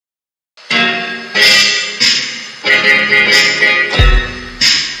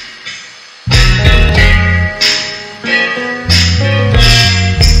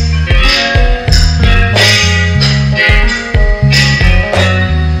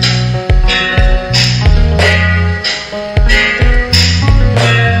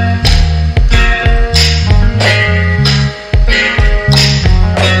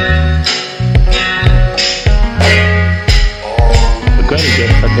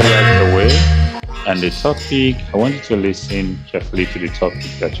And the topic, I want you to listen carefully to the topic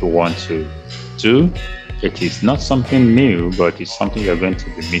that you want to do. It is not something new, but it's something you're going to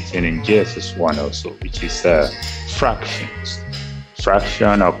be meeting in JSS 1 also, which is fractions.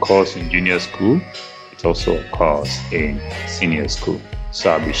 Fraction occurs in junior school. It also occurs in senior school.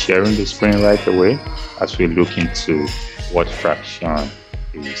 So I'll be sharing the screen right away as we look into what fraction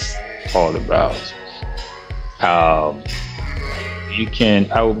is all about.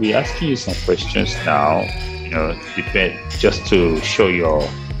 I will be asking you some questions now, just to show your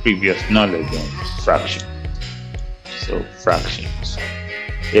previous knowledge on fraction. So fractions.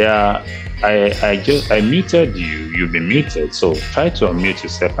 Yeah, I muted you, you've been muted. So try to unmute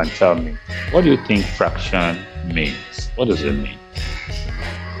yourself and tell me, what do you think fraction means? What does it mean?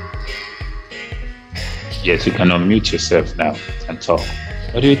 Yes, you can unmute yourself now and talk.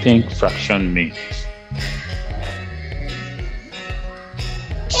 What do you think fraction means?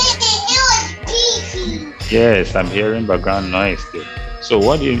 Yes, I'm hearing background noise there. So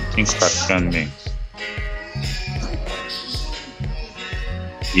what do you think fraction means?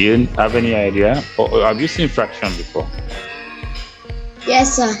 Do you have any idea? Or have you seen fraction before?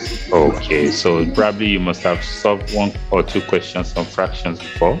 Yes, sir. Okay, so probably you must have solved 1 or 2 questions on fractions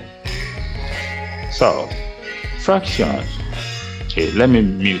before. So, fraction. Okay, let me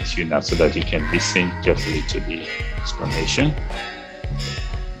mute you now so that you can listen carefully to the explanation.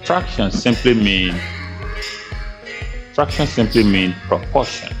 Fractions simply mean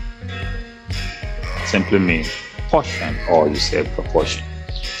proportion. Simply mean portion, or you say proportion.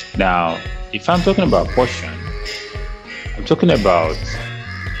 Now, if I'm talking about portion, I'm talking about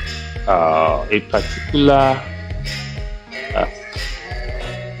a particular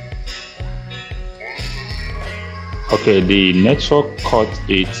okay, the network cut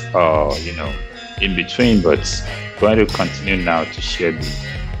it in between, but I'm going to continue now to share the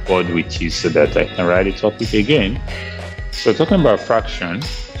board with you so that I can write the topic again. So talking about fraction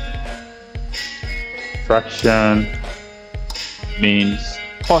means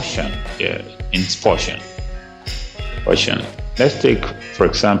portion. Yeah, it means portion. Let's take, for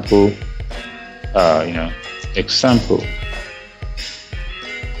example, example.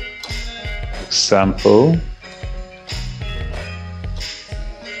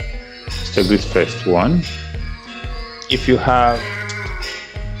 Let's take this first one. If you have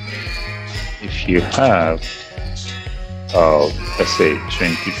let's say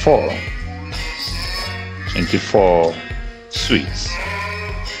 24 sweets.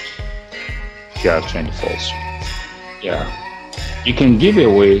 If you have 24 sweets, yeah, you can give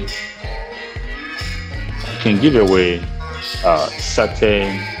away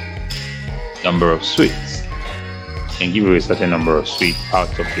certain number of sweets. You can give away a certain number of sweets out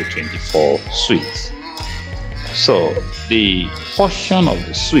of the 24 sweets. So the portion of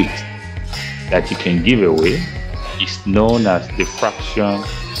the sweet that you can give away is known as the fraction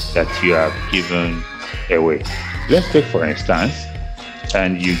that you have given away. Let's take for instance,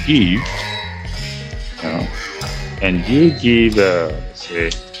 and you give,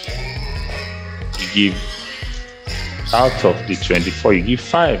 say, you give out of the 24, you give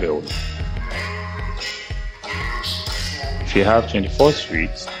 5 away. If you have 24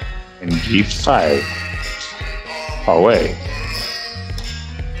 sweets and give 5 away,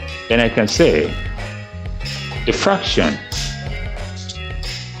 then I can say the fraction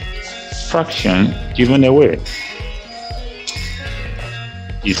given away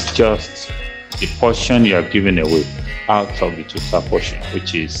is just the portion you have given away out of the total portion,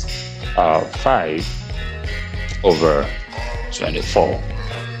 which is 5 over 24.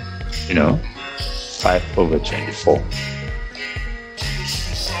 5 over 24.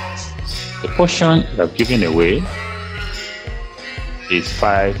 The portion you have given away is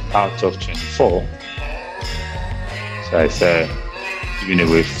 5 out of 24. So I said giving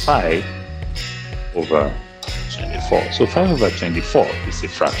away 5 over 24. So 5 over 24 is a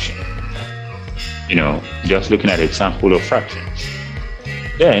fraction. Just looking at the example of fractions.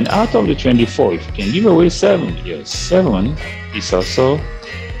 Then out of the 24, if you can give away 7, yes, 7 is also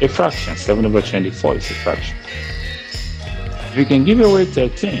a fraction. 7 over 24 is a fraction. If you can give away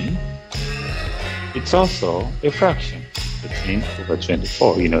 13, it's also a fraction. 13 over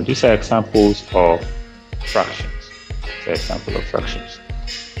 24. These are examples of fractions. It's an example of fractions.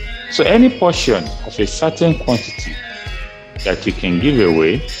 So any portion of a certain quantity that you can give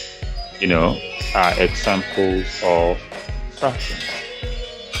away, are examples of fractions.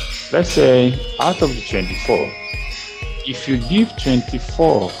 Let's say out of the 24, if you give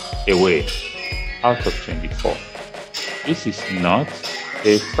 24 away out of 24, this is not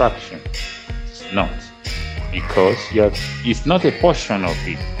a fraction. It's not. Because it's not a portion of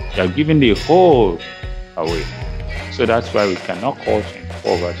it. You are giving the whole away. So that's why we cannot call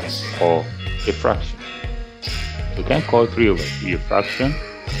 24 over 24 a fraction. You can't call 3 over 3 a fraction.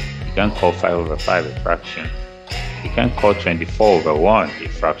 You can't call 5 over 5 a fraction. You can't call 24 over 1 a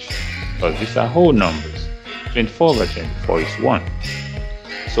fraction. Because these are whole numbers. 24 over 24 is 1.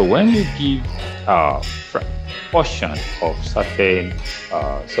 So when you give a portion of certain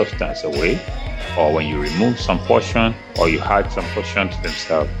substance away, or when you remove some portion, or you add some portion to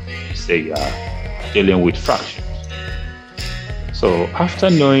themselves, you say you are dealing with fractions. So after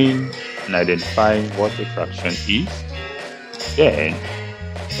knowing and identifying what a fraction is, then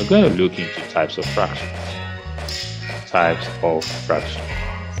we're going to look into types of fractions. Types of fractions.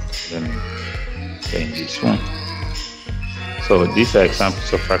 Let me change this one. So these are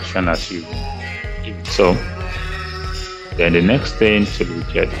examples of fraction as you give. So then the next thing to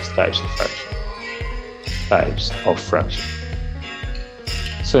look at is types of fraction. Types of fraction.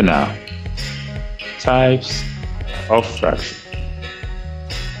 So now, types of fraction.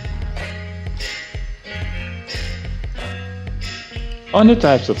 On the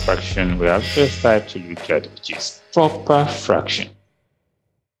types of fraction, we have first type to look at, which is proper fraction.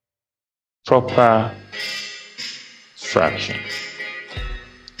 Proper fraction.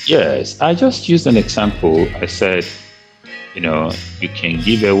 Yes, I just used an example. I said, you can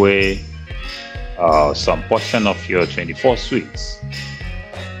give away some portion of your 24 sweets.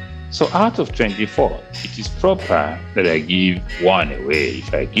 So out of 24, it is proper that I give 1 away.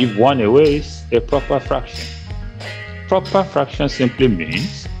 If I give 1 away, it's a proper fraction. Proper fraction simply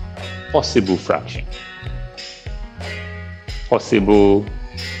means possible fraction. Possible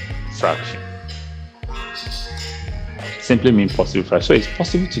fraction. Simply means possible fraction. So it's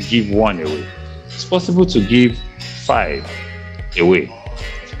possible to give 1 away. It's possible to give 5 away.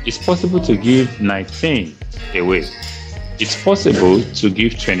 It's possible to give 19 away. It's possible to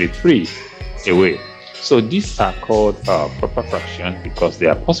give 23 away. So these are called proper fractions because they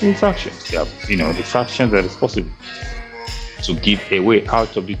are possible fractions. They are, the fractions that is possible to give away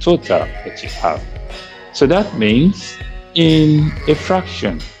out of the total that you have. So that means in a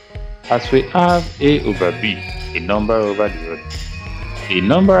fraction, as we have A over B, a number over the other, the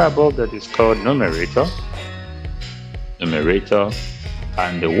number above that is called numerator,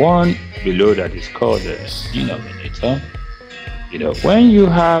 and the one below that is called the denominator. When you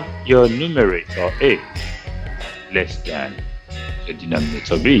have your numerator A less than the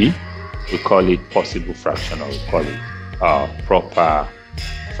denominator B, we call it possible fraction, or we call it proper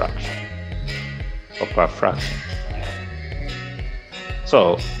fraction. Proper fraction.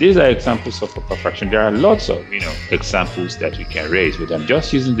 So these are examples of proper fraction. There are lots of examples that we can raise, but I'm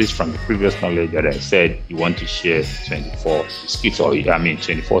just using this from the previous knowledge that I said you want to share 24 biscuits, or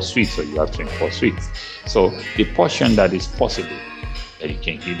 24 sweets, or you have 24 sweets. So the portion that is possible that you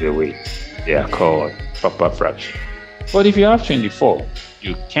can give away, they are called proper fraction. But if you have 24,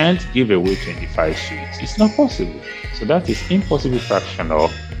 you can't give away 25 sweets. It's not possible. So that is impossible fraction or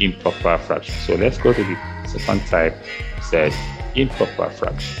improper fraction. So let's go to the second type, said improper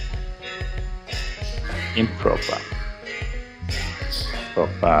fraction. Improper.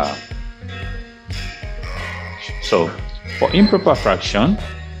 Proper. So for improper fraction,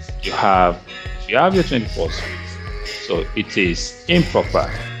 if you have your 24 sweets, so it is improper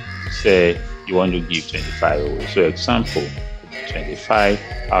to say you want to give 25 away. So example, 25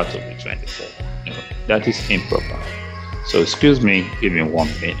 out of the 24. That is improper. So excuse me, give me 1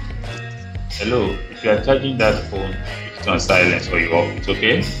 minute. Hello, if you are charging that phone, it's on silence or you off it,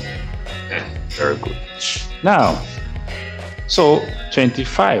 okay? Very good. Now, so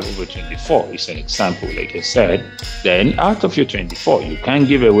 25 over 24 is an example, like I said. Then out of your 24, you can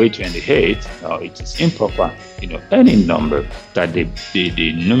give away 28. Now it is improper. Any number that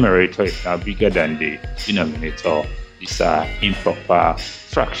the numerator is now bigger than the denominator, these are improper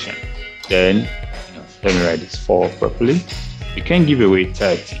fraction. Then, let me write this 4 properly. You can give away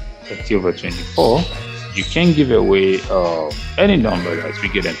 30 over 24. You can give away any number that's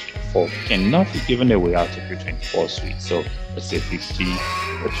bigger than 24. Cannot be given away out of your 24 sweets. So let's say 50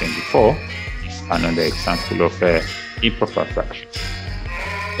 over 24 is another example of improper fraction.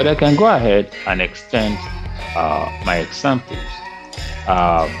 But I can go ahead and extend my examples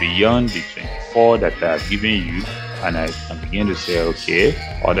beyond the 24 that I have given you and I can begin to say, okay,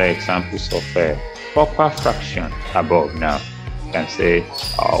 other examples of proper fraction above. Now, you can say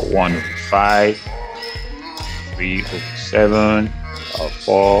 1 over 5, 3 over 7,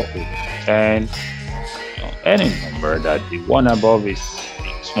 4 over 10. Any number that the one above is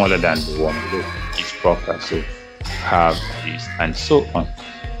smaller than the one below is proper. So have this and so on.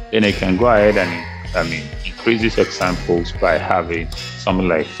 Then I can go ahead and increase these examples by having something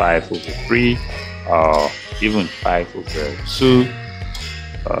like 5 over 3, or even 5 over 2,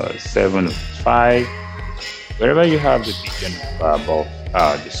 7 over 5. Wherever you have the bigger number above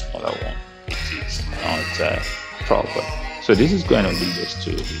the smaller one, it is not proper. So this is going to lead us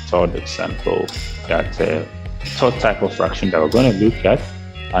to the third example, that third type of fraction that we're going to look at.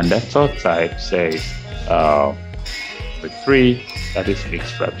 And that third type says with 3, that is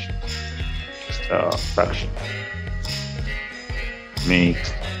mixed fraction.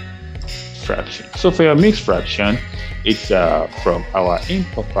 Mixed fraction. So for your mixed fraction, it's from our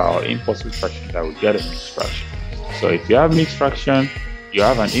improper or impossible fraction that we get a mixed fraction. So if you have mixed fraction, you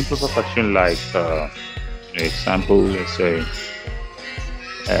have an improper fraction like example, let's say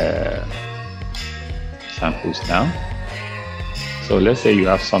examples now. So let's say you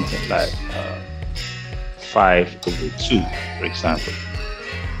have something like 5 over 2, for example.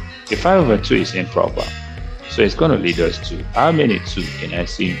 The 5 over 2 is improper. So it's going to lead us to how many 2 can I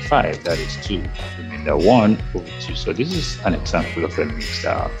see in 5? That is 2. Remainder 1 over 2. So this is an example of a mixed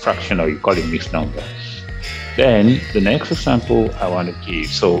fraction, or you call it mixed number. Then the next example I want to give.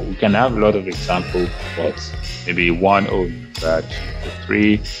 So we can have a lot of examples, but maybe 1 over 2 over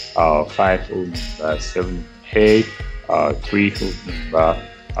 3, 5 over 7 8, 3 over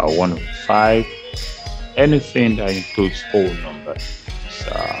 1 over 5. Anything that includes whole numbers.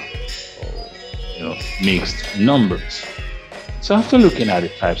 Mixed numbers. So after looking at the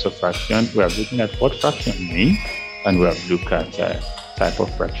types of fraction, we are looking at what fraction mean, and we have looked at type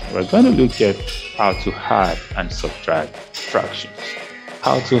of fraction. We're going to look at how to add and subtract fractions.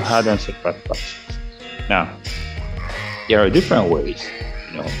 Now, there are different ways.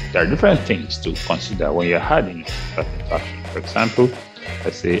 There are different things to consider when you're adding a fraction. For example,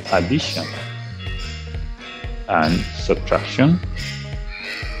 let's say addition and subtraction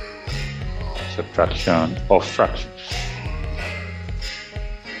of fractions.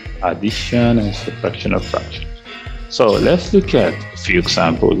 Addition and subtraction of fractions. So let's look at a few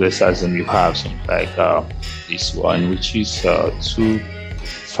examples. Let's assume you have something like this one, which is 2,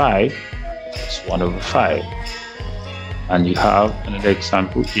 5, it's 1 over 5. And you have another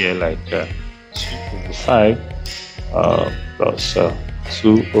example here like 2 over 5 plus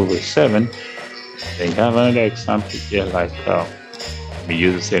 2 over 7. Then you have another example here like we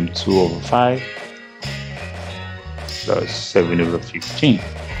use the same 2 over 5 plus 7 over 15.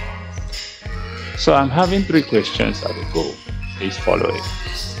 So I'm having 3 questions at a go. Please follow it.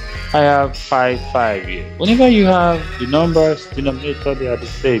 I have 5 here. Whenever you have the numbers denominator, they are the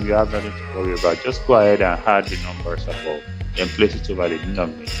same. You have nothing to worry about. Just go ahead and add the numbers above and place it over the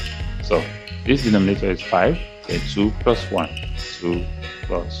denominator. So this denominator is 5, then 2 plus 1, 2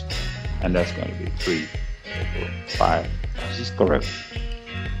 plus, and that's going to be 3 over 5. This is correct.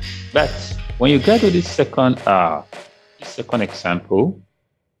 But when you get to this second example,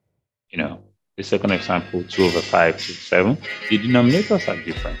 the second example, 2 over 5 to 7, the denominators are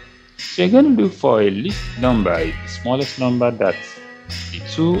different. So you're going to look for a least number, the smallest number that the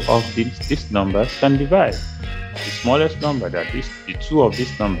 2 of these numbers can divide. The smallest number that the 2 of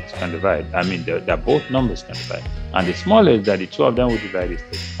these numbers can divide. I mean, that both numbers can divide. And the smallest that the 2 of them will divide is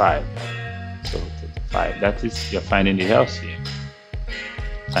 35. So 35, that is, you're finding the LCM.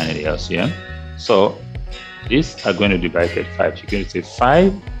 So these are going to divide 35. You're going to say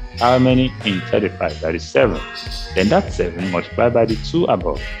 5. How many in 35? That is 7. Then that 7 multiplied by the 2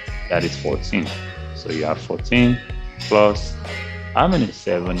 above. That is 14. So you have 14 plus how many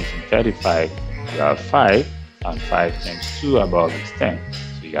 7 is in 35? You have 5, and 5 times 2 above is 10.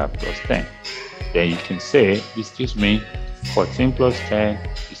 So you have plus 10. Then you can say this gives me 14 plus 10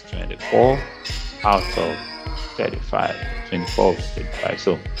 is 24 out of 35. 24 over 35.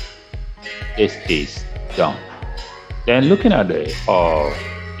 So this is done. Then looking at the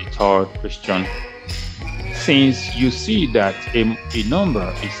third question, since you see that a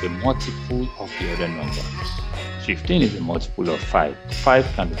number is a multiple of the other number, 15 is a multiple of 5. 5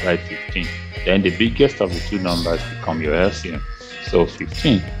 can divide 15. Then the biggest of the two numbers become your LCM. So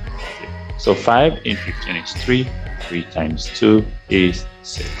 15. So 5 in 15 is 3. 3 times 2 is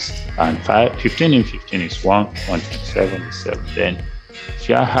 6. And 15 in 15 is 1. 1 times 7 is 7. Then if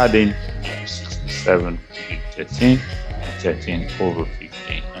you are adding 67 to 13, 13 over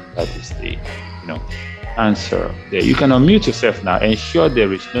 15. And that is the answer there. You can unmute yourself now. Ensure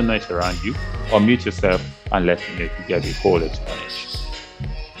there is no noise around you. Unmute yourself and let me know if you get the whole explanation.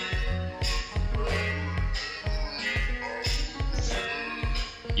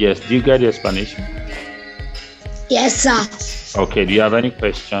 Yes, do you get the explanation? Yes, sir. Okay, do you have any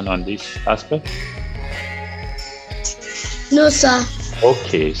question on this aspect? No, sir.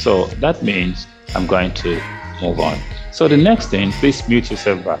 Okay, so that means I'm going to move on. So the next thing, please mute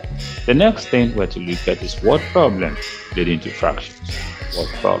yourself back. The next thing we're to look at is what problem leading to fractions. What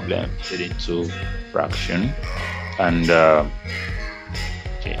problem leading to fraction? And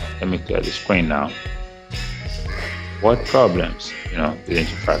okay, let me clear the screen now. What problems, leading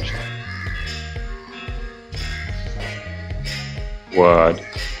to fraction? What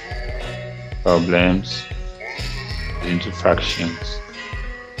problems leading to fractions?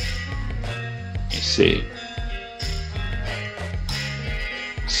 Let's see.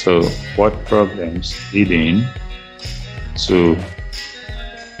 So, what problems leading to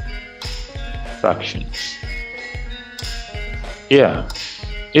fractions? Here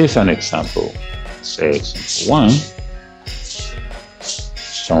is an example. Say example 1.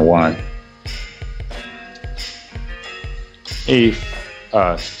 Question 1. If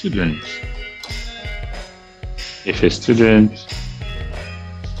a student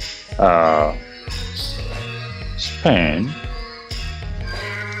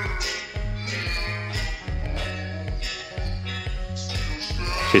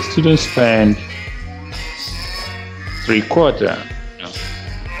spend three-quarter,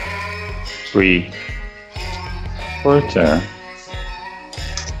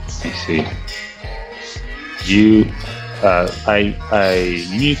 let's see, you you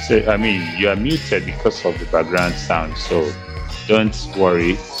are muted because of the background sound, so don't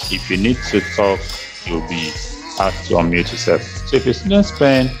worry. If you need to talk, you'll be asked to unmute yourself. So if a student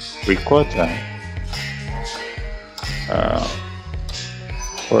spend three-quarter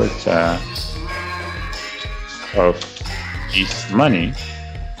of his money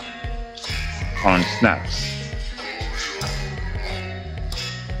on snacks,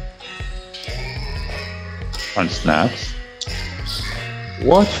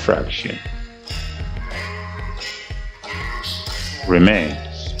 what fraction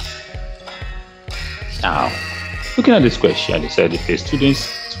remains? Now, looking at this question, it said if a student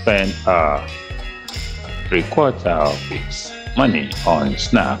spend three-quarter of his money on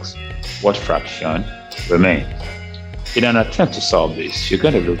snacks, what fraction remains? In an attempt to solve this, you're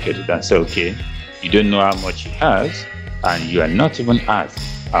going to look at it and say, okay, you don't know how much he has, and you are not even asked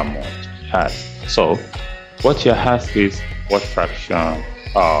how much he has. So, what you're asked is what fraction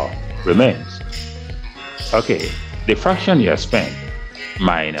remains. Okay, the fraction you have spent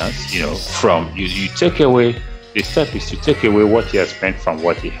minus, from you take away. The step is to take away what he has spent from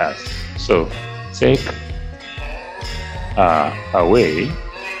what he has. So, take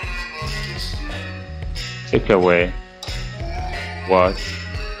away what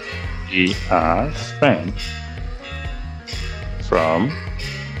he has spent from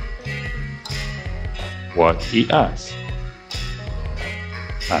what he has.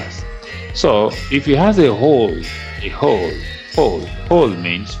 So if he has a whole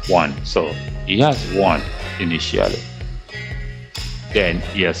means 1. So he has 1 initially. Then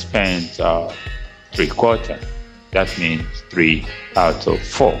he has spent three-quarter. That means 3 out of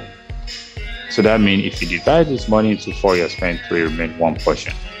 4. So that means if you divide this money into 4, you have spent 3, remain 1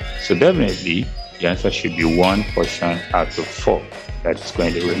 portion. So definitely the answer should be 1 portion out of 4 that is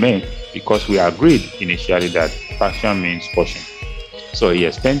going to remain, because we agreed initially that fraction means portion. So he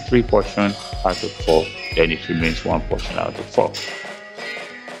has spent 3 portions out of 4, then it remains 1 portion out of 4.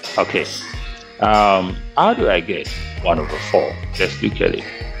 Okay, how do I get 1 over 4? Let's look at it.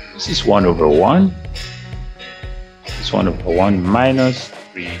 This is 1 over 1. This 1 over 1 minus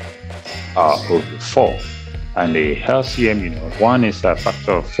 3 over 4. And the LCM, 1 is a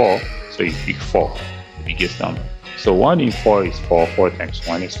factor of 4, so you pick 4, the biggest number. So 1 in 4 is 4, 4 times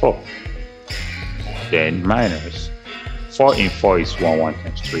 1 is 4. Then minus 4 in 4 is 1, 1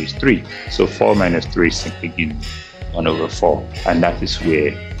 times 3 is 3. So 4 minus 3 is simply given 1 over 4. And that is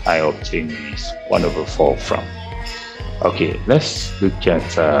where I obtain this 1 over 4 from. Okay, let's look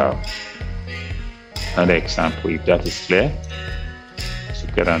at another example, if that is clear. Let's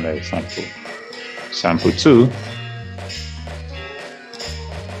look at another example. Example 2.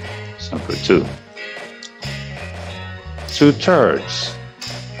 Example 2. 2/3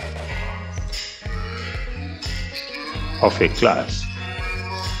 of a class.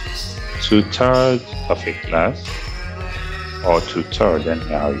 2/3 of a class, or 2/3,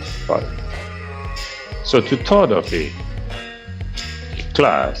 anyhow you call it. So 2/3 of a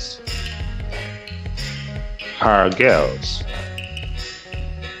class are girls?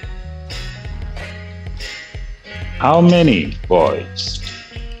 How many boys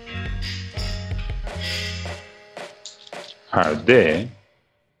are there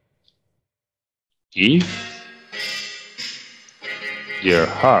if there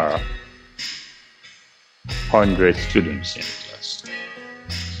are 100 students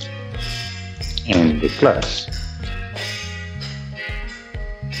in the class?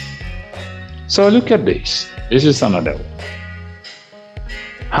 So look at this. This is another one.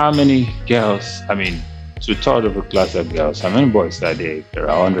 How many girls, 2/3 of the class are girls. How many boys are there if there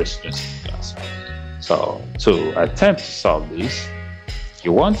are 100 students in the class? So to attempt to solve this,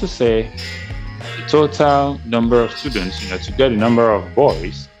 you want to say the total number of students, to get the number of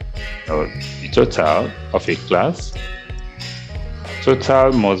boys, the total of a class,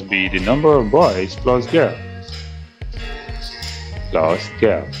 total must be the number of boys plus girls. Plus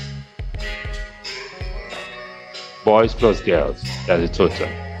girls. Boys plus girls, that's the total.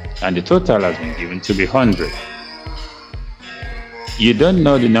 And the total has been given to be 100. You don't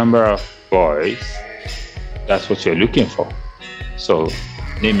know the number of boys, that's what you're looking for. So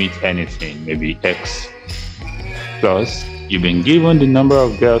name it anything, maybe X. Plus, you've been given the number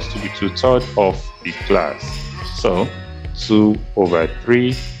of girls to be 2/3 of the class. So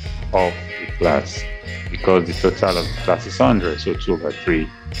 2/3 of the class, because the total of the class is 100, so 2/3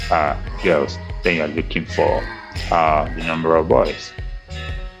 are girls. Then you're looking for the number of boys.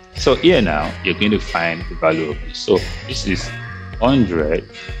 So here now, you're going to find the value of this. So this is 100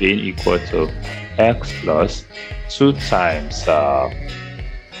 being equal to X plus 2 times,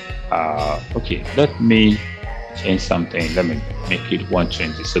 okay, let me change something. Let me make it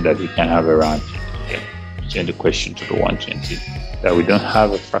 120 so that we can have a round here. Change the question to the 120. That we don't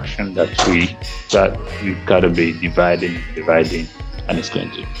have a fraction that we've got to be dividing, and it's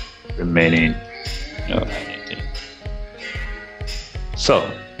going to remaining, anything.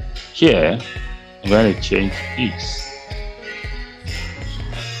 So here, I'm going to change this.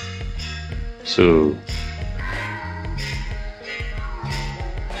 So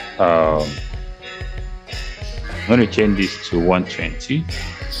I'm going to change this to 120.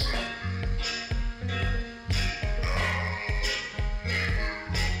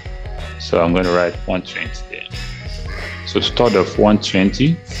 So I'm going to write 120 there. So start of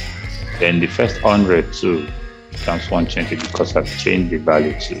 120, then the first 100 too becomes 120 because I've changed the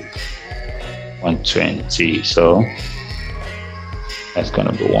value to 120. So that's going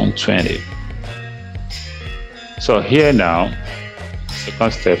to be 120. So here now,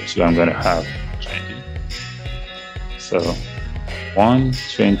 second step 2, I'm going to have 20. So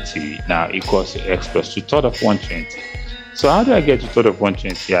 120 now equals to X plus 2/3 of 120. So how do I get 2/3 of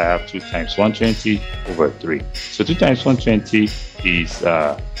 120? I have 2 times 120 over 3. So 2 times 120 is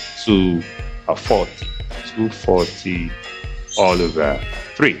 240. 240 all over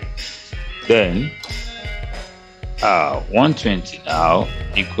 3. Then 120 now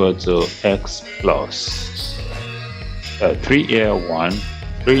equal to X plus 3 here 1,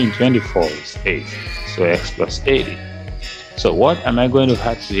 3 in 24 is 8. So X plus 80. So what am I going to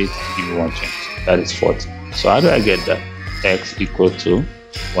add to it to give me 120? That is 40. So how do I get that? X equal to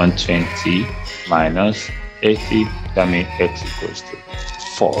 120 minus 80. That means X equals to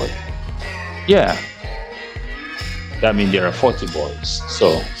 40. Yeah. That means there are 40 boys.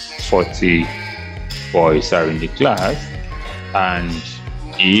 So 40 boys are in the class. And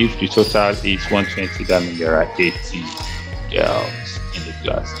if the total is 120, that means there are 80 girls in the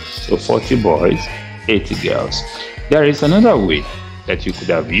class. So 40 boys, 80 girls. There is another way that you could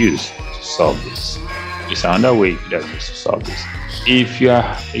have used to solve this. It's another way you could have used to solve this. If you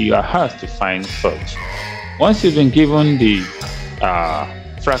are asked to find such, once you've been given the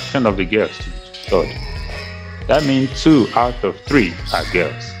fraction of the girls to be 2/3, that means 2 out of 3 are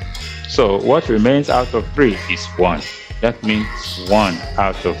girls. So what remains out of 3 is 1. That means 1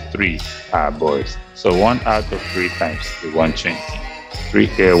 out of 3 are boys. So 1 out of 3 times the 120. 3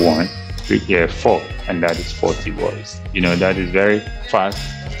 here 1, 3 here 4, and that is 40 boys. That is very fast,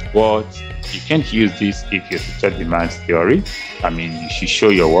 but you can't use this if your teacher demands theory. You should show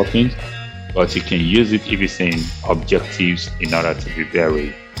your workings, but you can use it if it's in objectives in order to be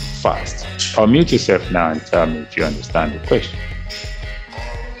very fast. Unmute yourself now and tell me if you understand the question.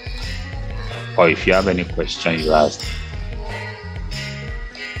 Or if you have any question you ask.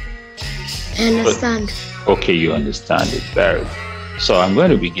 I understand. Okay, you understand it. Very good. So I'm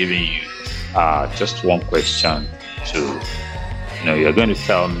going to be giving you just one question to, you're going to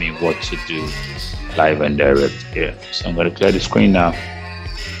tell me what to do live and direct here. So I'm going to clear the screen now.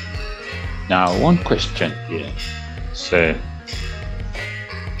 Now, one question here. So,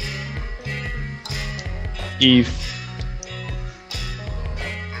 if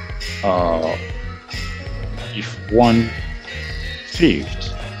 1/5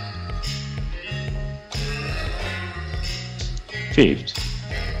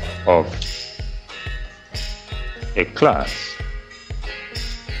 of a class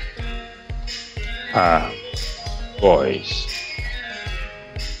are boys,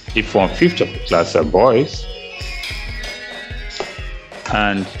 if 1/5 of the class are boys,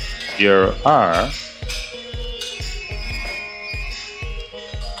 and there are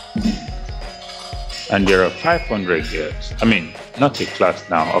and there are 500 girls. I mean, not a class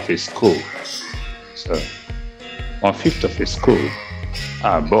now, of a school. So 1/5 of a school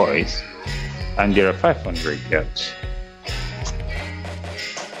are boys, and there are 500 girls.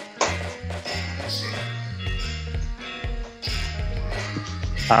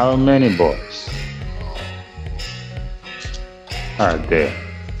 How many boys are there?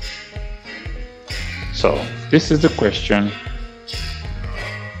 So this is the question.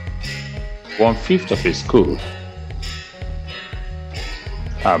 1/5 of a school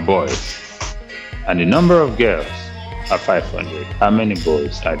are boys, and the number of girls are 500. How many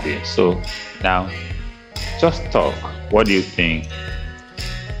boys are there? So now, just talk. What do you think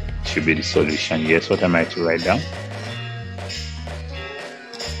should be the solution? Yes, what am I to write down?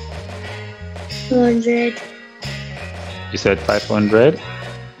 200. You said 500?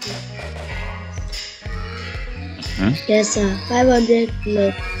 Yes, sir. 500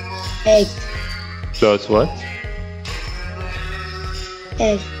 plus 8. Plus what?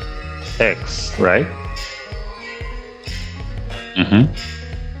 X. X, right?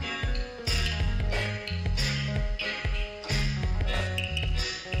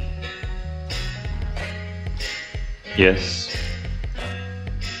 Yes.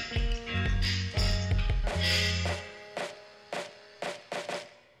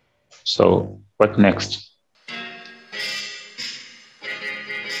 So, what next?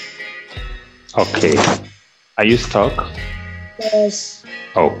 Okay. Are you stuck? Yes.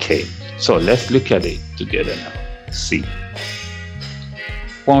 Okay. So, let's look at it together now. See.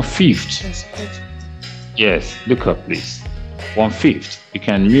 1/5. Yes, look up, please. 1/5. You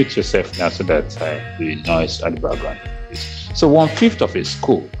can mute yourself now so that the noise at the background. So 1/5 of a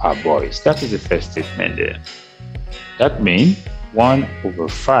school are boys. That is the first statement there. That means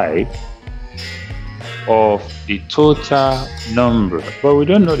 1/5 of the total number. But we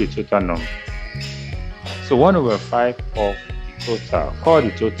don't know the total number. So 1/5 of the total. Call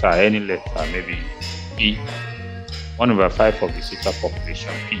the total any letter, maybe P. 1/5 of the total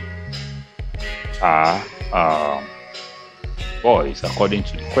population P are boys according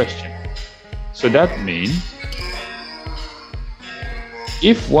to the question. So that means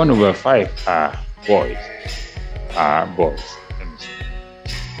if 1/5 are boys, Let me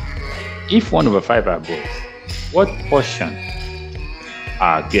see. If 1/5 are boys, what portion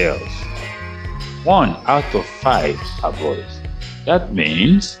are girls? 1 out of 5 are boys. That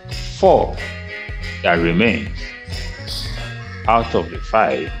means 4 that remains out of the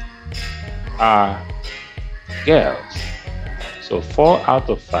 5 are girls. So 4 out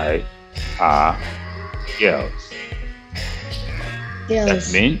of 5 are girls.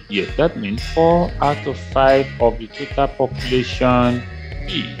 Yes. That means 4 out of 5 of the total population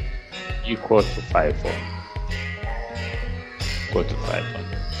P equal to 500.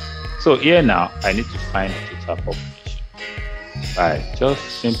 So here now, I need to find the total population by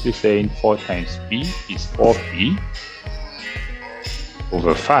just simply saying 4 times P is 4P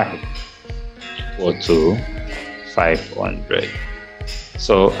over 5 equal to 500.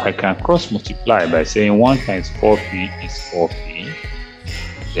 So I can cross multiply by saying 1 times 4P is 4P.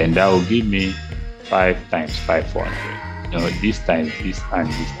 Then that will give me 5 times 500. You know, this times this and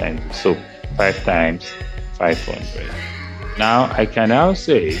this times this. So 5 times 500. Now I can now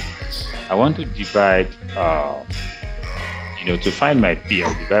say I want to divide, to find my P,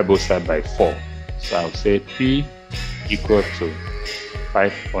 I'll divide both sides by 4. So I'll say P equal to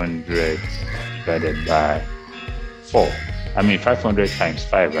 500 divided by 4. I mean 500 times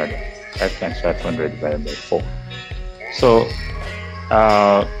 5 rather. 5 times 500 divided by 4. So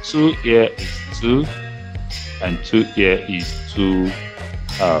 2 here is 2 and 2 here is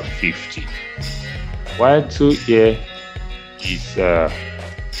 250. While 2 here is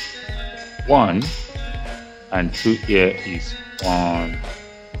 1 and 2 here is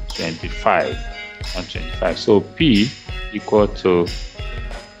 125. So P equal to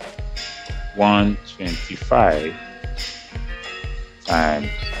 125 times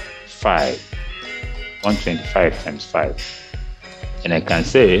 5. 125 times 5. And I can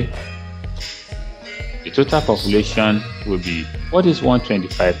say the total population will be, what is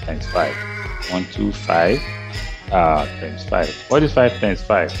 125 times 5? 125 times 5. What is 5 times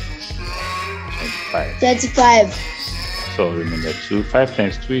 5? 25. 25. So remember 2. 5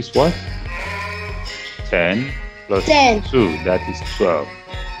 times 2 is what? 10 plus 10. 2. That is 12.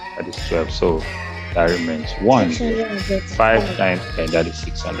 That is 12. So that remains 1. 5 times 10, that is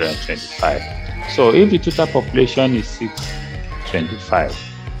 625. So if the total population is 625,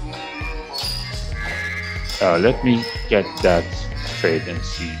 let me get that straight and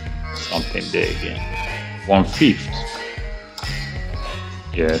see something there again. 1/5.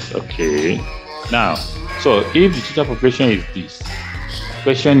 Yes, okay. Now, so if the total population is this,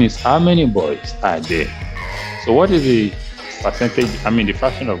 question is how many boys are there? So what is the percentage, the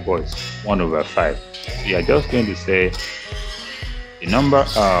fraction of boys? 1/5. So you are just going to say the number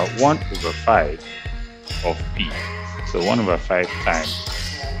 1/5 of P. So 1/5 times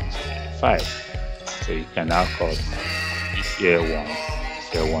 5. So you can now call this here 1, this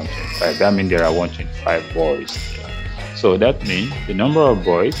here 125. That means there are 125 boys here. So that means the number of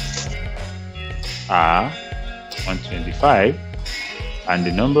boys are 125, and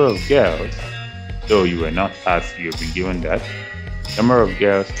the number of girls, though you were not asked, you've been given that, number of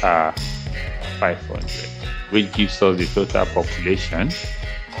girls are 500, which gives us the total population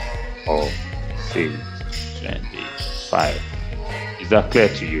of 625. Is that clear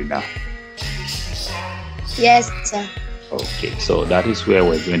to you now? Yes, sir. Okay, so that is where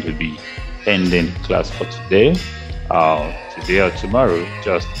we're going to be ending class for today. Today or tomorrow,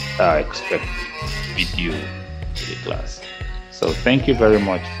 just expect video to the class. So thank you very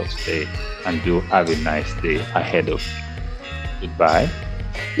much for today, and do have a nice day ahead of you. Goodbye.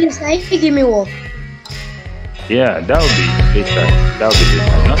 Please, can you give me work? Yeah, that will be later. That will be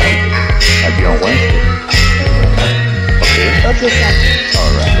later. Not today. That'll be on Wednesday. Okay? Okay, sir.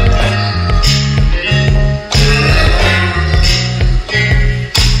 All right.